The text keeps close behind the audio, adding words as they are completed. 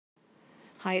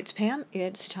Hi, it's Pam.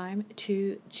 It's time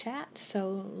to chat.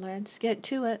 So let's get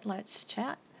to it. Let's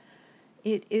chat.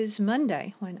 It is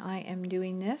Monday when I am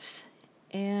doing this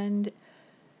and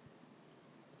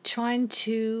trying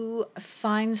to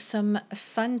find some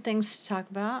fun things to talk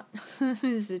about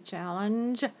is a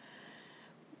challenge.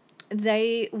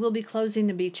 They will be closing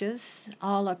the beaches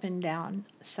all up and down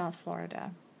South Florida,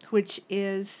 which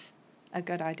is a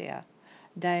good idea.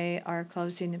 They are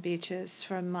closing the beaches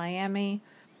from Miami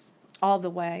all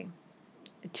the way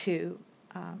to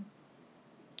um,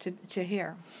 to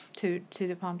here, to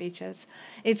the Palm Beaches.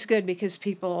 It's good because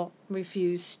people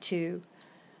refuse to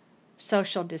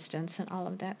social distance and all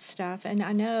of that stuff. And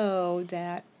I know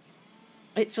that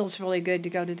it feels really good to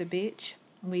go to the beach.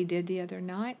 We did the other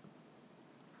night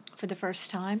for the first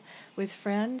time with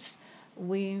friends.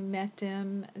 We met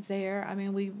them there. I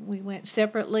mean, we went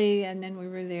separately and then we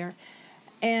were there.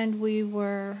 And we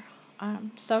were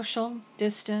social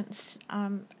distance.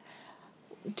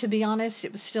 To be honest,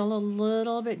 it was still a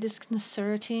little bit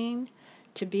disconcerting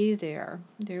to be there.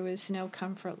 There was no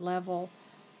comfort level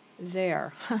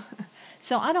there.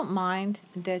 So I don't mind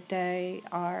that they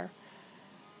are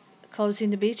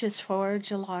closing the beaches for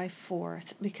July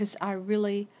 4th because I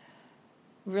really,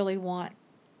 really want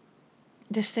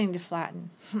this thing to flatten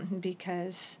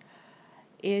because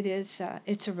it's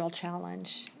a real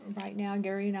challenge right now.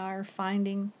 Gary and I are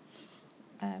finding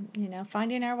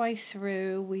our way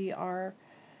through.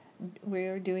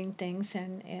 We're doing things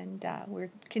and we're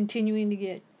continuing to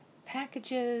get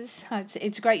packages.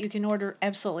 It's great. You can order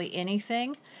absolutely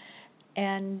anything.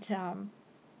 And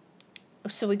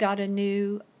so we got a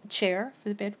new chair for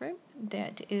the bedroom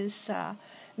that is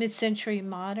mid-century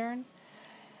modern.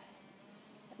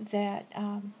 That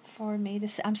for me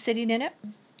to I'm sitting in it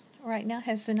right now.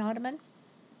 Has an ottoman.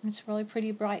 It's really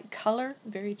pretty bright color,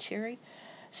 very cherry.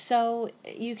 So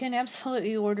you can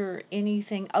absolutely order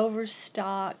anything.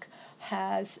 Overstock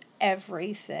has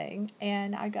everything,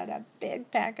 and I got a big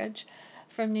package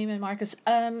from Neiman Marcus.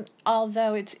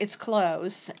 Although it's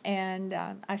closed, and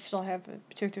I still have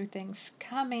 2 or 3 things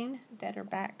coming that are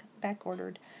back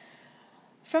ordered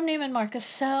from Neiman Marcus.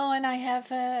 So, and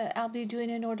I'll be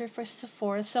doing an order for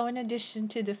Sephora. So, in addition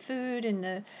to the food and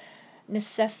the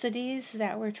necessities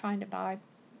that we're trying to buy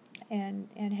and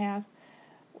have,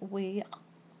 we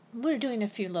we're doing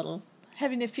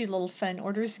having a few little fun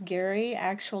orders. Gary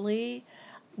actually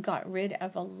got rid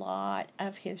of a lot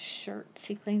of his shirts.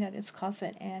 He cleaned out his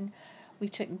closet, and we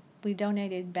took we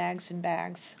donated bags and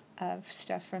bags of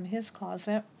stuff from his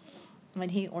closet, and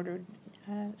he ordered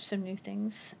some new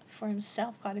things for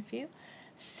himself, quite a few.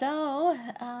 So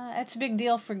that's a big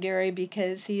deal for Gary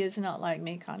because he is not like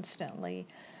me, constantly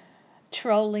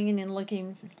trolling and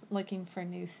looking for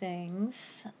new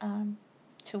things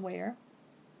to wear.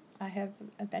 I have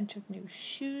a bunch of new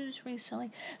shoes recently.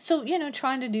 So,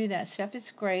 trying to do that stuff is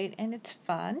great and it's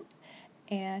fun.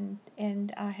 And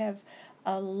I have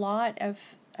a lot of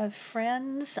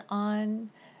friends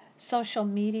on social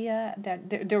media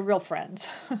that they're real friends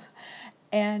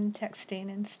and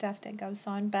texting and stuff that goes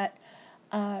on. But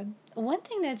one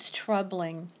thing that's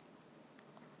troubling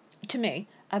to me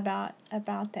about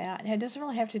that, and it doesn't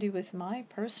really have to do with my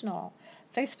personal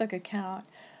Facebook account,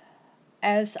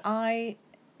 as I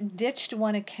ditched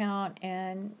one account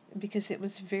and because it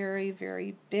was very,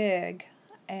 very big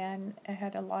and it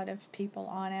had a lot of people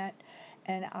on it,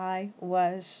 and I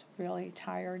was really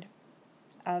tired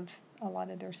of a lot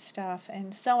of their stuff,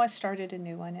 and so I started a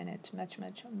new one, and it's much,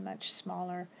 much, much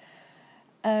smaller.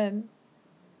 um,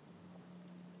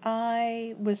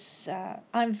 I've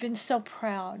been so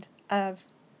proud of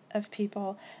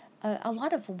people, a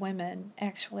lot of women,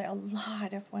 actually, a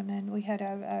lot of women. We had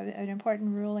an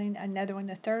important ruling, another one,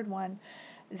 the third one,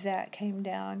 that came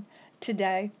down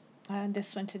today.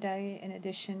 This one today, in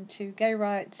addition to gay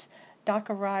rights,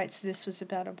 DACA rights, this was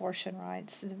about abortion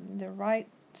rights, the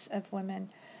rights of women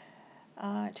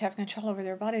to have control over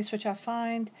their bodies, which I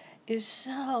find is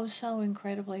so, so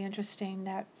incredibly interesting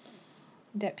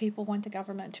that people want the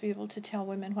government to be able to tell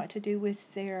women what to do with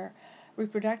their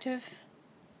reproductive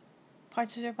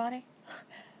parts of their body,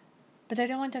 but they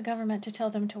don't want the government to tell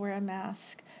them to wear a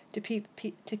mask to keep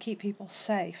people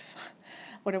safe.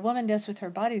 What a woman does with her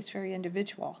body is very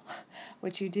individual.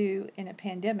 What you do in a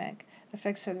pandemic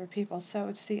affects other people. So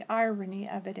it's the irony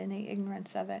of it and the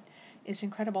ignorance of it is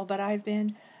incredible. But I've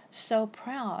been so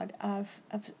proud of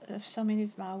so many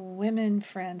of my women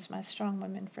friends, my strong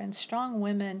women friends. Strong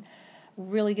women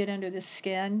really get under the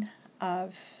skin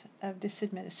of this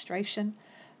administration.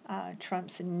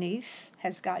 Trump's niece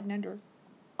has gotten under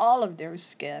all of their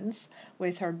skins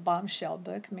with her bombshell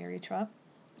book, Mary Trump,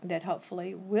 that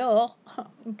hopefully will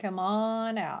come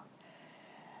on out.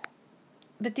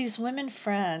 but these women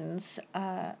friends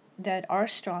that are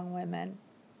strong women,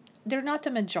 they're not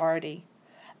the majority,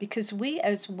 because we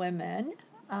as women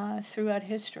throughout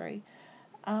history,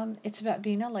 it's about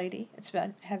being a lady. It's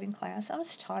about having class. I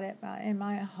was taught it in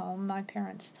my home. My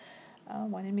parents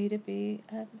wanted me to be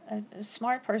a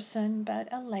smart person, but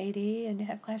a lady and to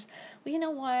have class. Well, you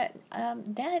know what?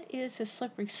 That is a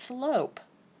slippery slope,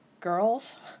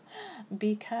 girls,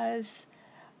 because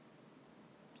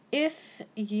if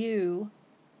you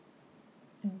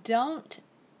don't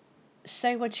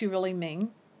say what you really mean,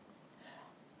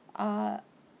 uh,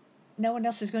 no one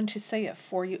else is going to say it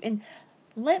for you. And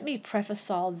let me preface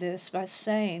all this by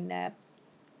saying that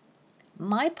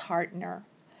my partner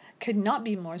could not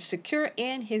be more secure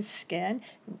in his skin.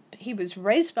 He was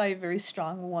raised by a very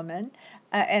strong woman,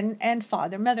 and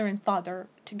mother and father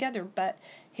together. But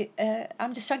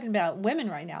I'm just talking about women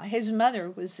right now. His mother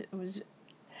was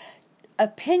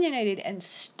opinionated and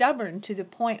stubborn to the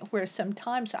point where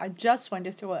sometimes I just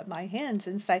wanted to throw up my hands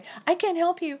and say, I can't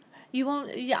help you. You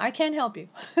won't, yeah, I can't help you.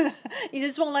 You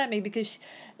just won't let me because,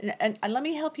 and let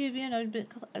me help you,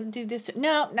 do this.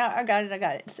 No, I got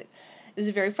it. So it was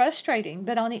very frustrating.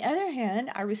 But on the other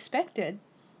hand, I respected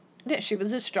that she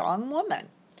was a strong woman,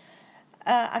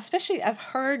 especially of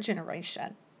her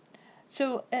generation.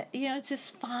 So, it's this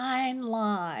fine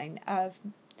line of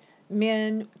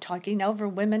men talking over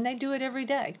women. They do it every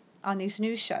day on these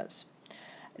news shows.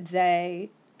 They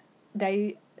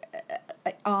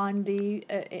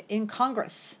in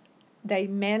Congress, they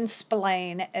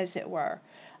mansplain, as it were,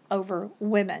 over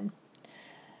women.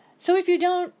 So if you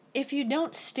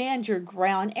don't stand your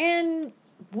ground, and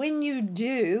when you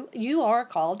do, you are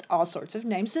called all sorts of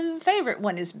names. The favorite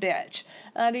one is bitch.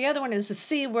 The other one is the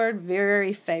C word,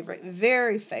 very favorite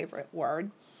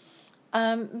word.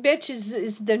 Bitch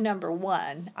is the number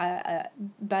one,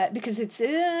 but because it's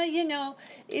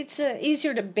it's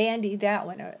easier to bandy that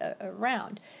one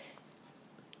around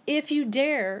if you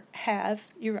dare have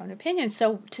your own opinion.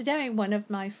 So today, one of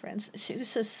my friends, she was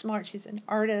so smart. She's an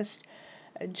artist,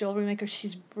 a jewelry maker.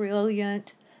 She's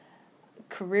brilliant,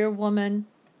 career woman.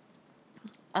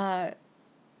 Uh,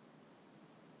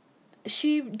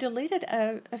 she deleted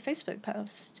a Facebook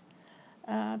post.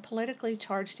 Politically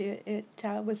charged. It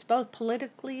was both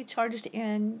politically charged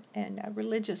and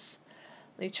religiously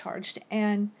charged,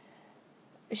 and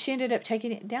she ended up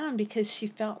taking it down because she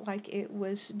felt like it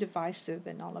was divisive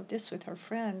and all of this with her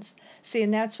friends. See,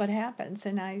 and that's what happens.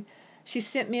 And she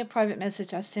sent me a private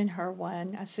message. I sent her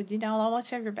one. I said, I'll always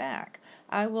have your back.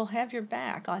 I will have your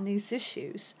back on these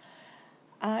issues.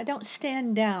 Don't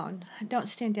stand down. Don't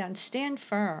stand down. Stand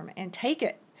firm and take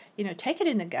it. Take it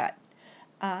in the gut.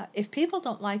 If people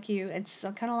don't like you, it's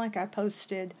kind of like I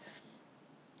posted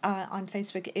on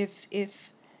Facebook.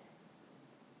 If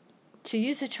to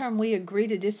use a term, we agree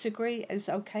to disagree is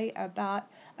okay about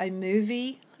a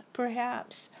movie,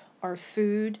 perhaps, or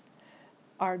food,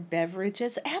 or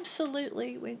beverages.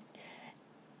 Absolutely.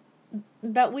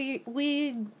 But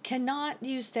we cannot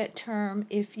use that term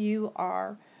if you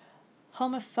are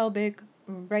homophobic,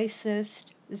 racist,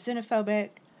 xenophobic,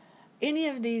 any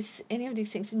of these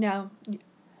things. No,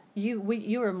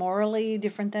 you are morally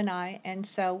different than I, and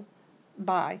so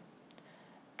bye,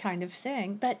 kind of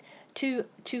thing. But to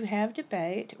have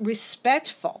debate,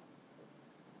 respectful,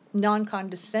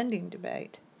 non-condescending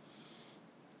debate,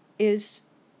 is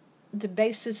the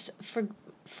basis for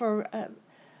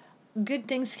good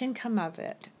things can come of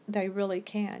it. They really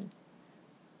can,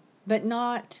 but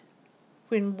not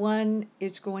when one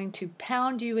is going to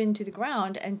pound you into the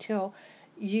ground until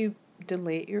you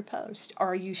delete your post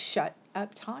or you shut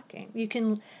up talking. You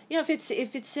can, if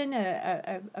it's in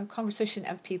a conversation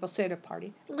of people, say at a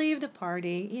party, leave the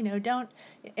party. Don't.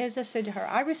 As I said to her,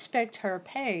 I respect her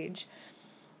page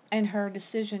and her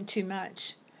decision too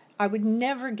much. I would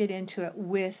never get into it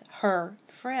with her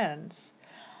friends.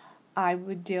 I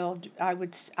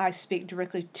speak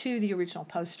directly to the original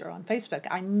poster on Facebook.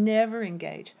 I never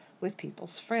engage with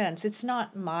people's friends. It's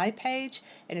not my page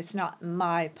and it's not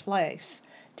my place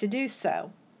to do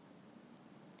so.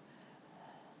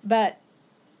 But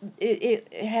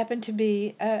it happened to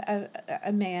be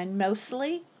a man,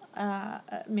 mostly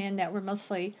men that were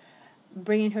mostly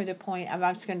bringing her to the point of,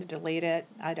 I'm just going to delete it.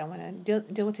 I don't want to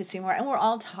deal with this anymore. And we're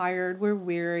all tired. We're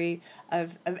weary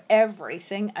of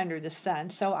everything under the sun.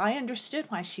 So I understood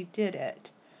why she did it.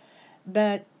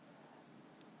 But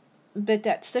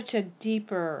that's such a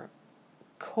deeper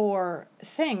core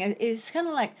thing. It's kind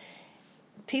of like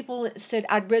people said,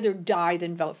 I'd rather die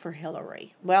than vote for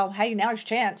Hillary. Well, hey, now's your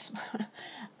chance.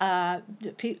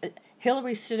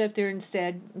 Hillary stood up there and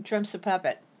said, Trump's a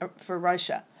puppet for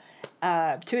Russia.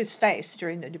 to his face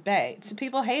during the debates.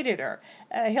 People hated her.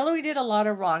 Hillary did a lot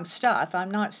of wrong stuff.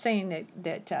 I'm not saying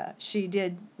that she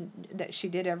did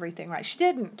everything right. She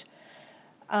didn't.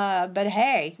 But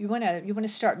hey, you want to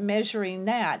start measuring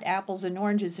that, apples and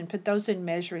oranges, and put those in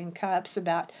measuring cups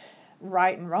about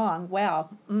right and wrong. Well,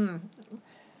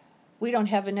 we don't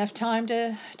have enough time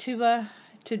to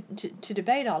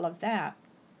debate all of that.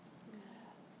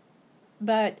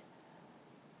 But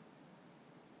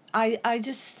I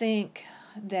just think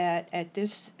that at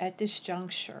this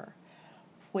juncture,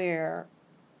 where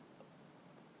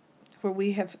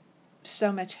we have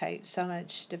so much hate, so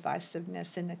much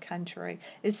divisiveness in the country,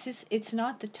 it's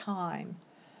not the time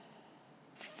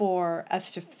for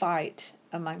us to fight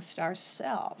amongst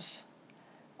ourselves.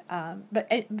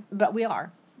 But we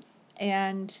are,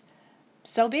 and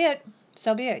so be it.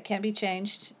 So be it. Can't be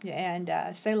changed. And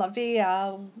c'est la vie.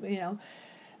 I'll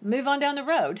move on down the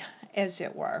road, as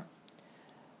it were.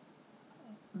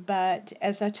 But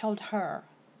as I told her,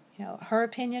 her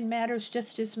opinion matters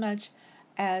just as much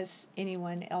as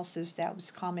anyone else's that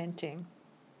was commenting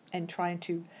and trying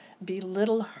to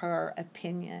belittle her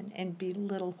opinion and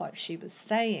belittle what she was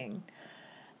saying.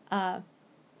 If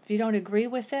you don't agree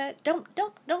with it,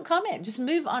 don't comment. Just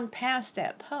move on past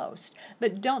that post.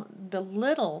 But don't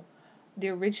belittle the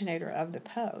originator of the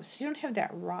post. You don't have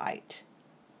that right.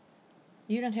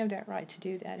 You don't have that right to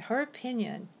do that. Her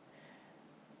opinion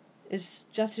is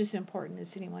just as important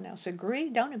as anyone else. Agree?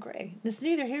 Don't agree. It's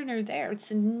neither here nor there. It's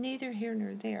neither here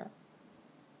nor there.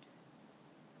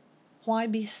 Why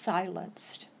be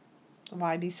silenced?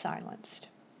 Why be silenced?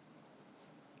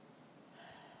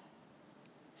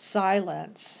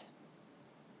 Silence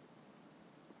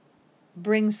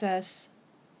brings us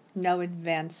no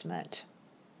advancement,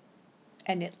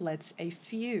 and it lets a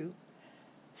few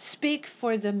speak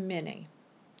for the many.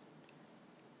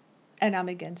 And I'm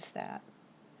against that.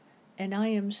 And I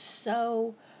am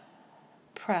so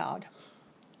proud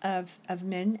of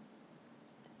men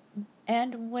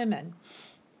and women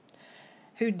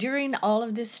who, during all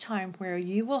of this time, where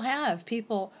you will have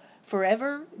people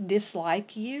forever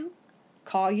dislike you,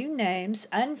 call you names,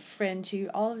 unfriend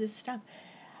you, all of this stuff,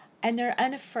 and they're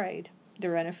unafraid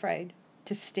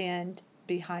to stand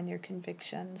behind their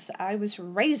convictions. I was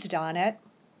raised on it,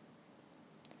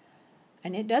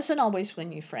 and it doesn't always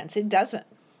win you friends. It doesn't.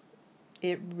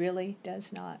 It really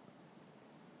does not.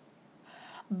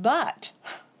 But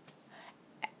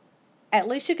at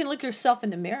least you can look yourself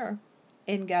in the mirror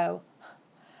and go,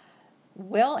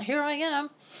 well, here I am,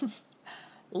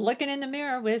 looking in the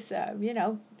mirror with,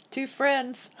 two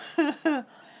friends.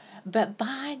 But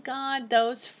by God,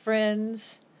 those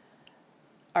friends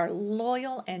are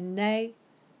loyal, and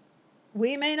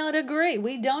we may not agree.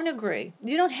 We don't agree.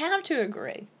 You don't have to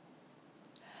agree.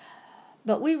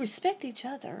 But we respect each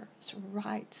other's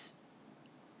rights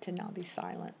to not be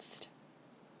silenced.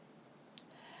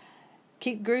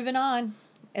 Keep grooving on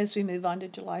as we move on to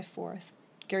July 4th.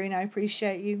 Gary and I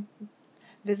appreciate you.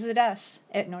 Visit us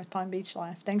at North Palm Beach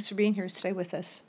Live. Thanks for being here. Stay with us.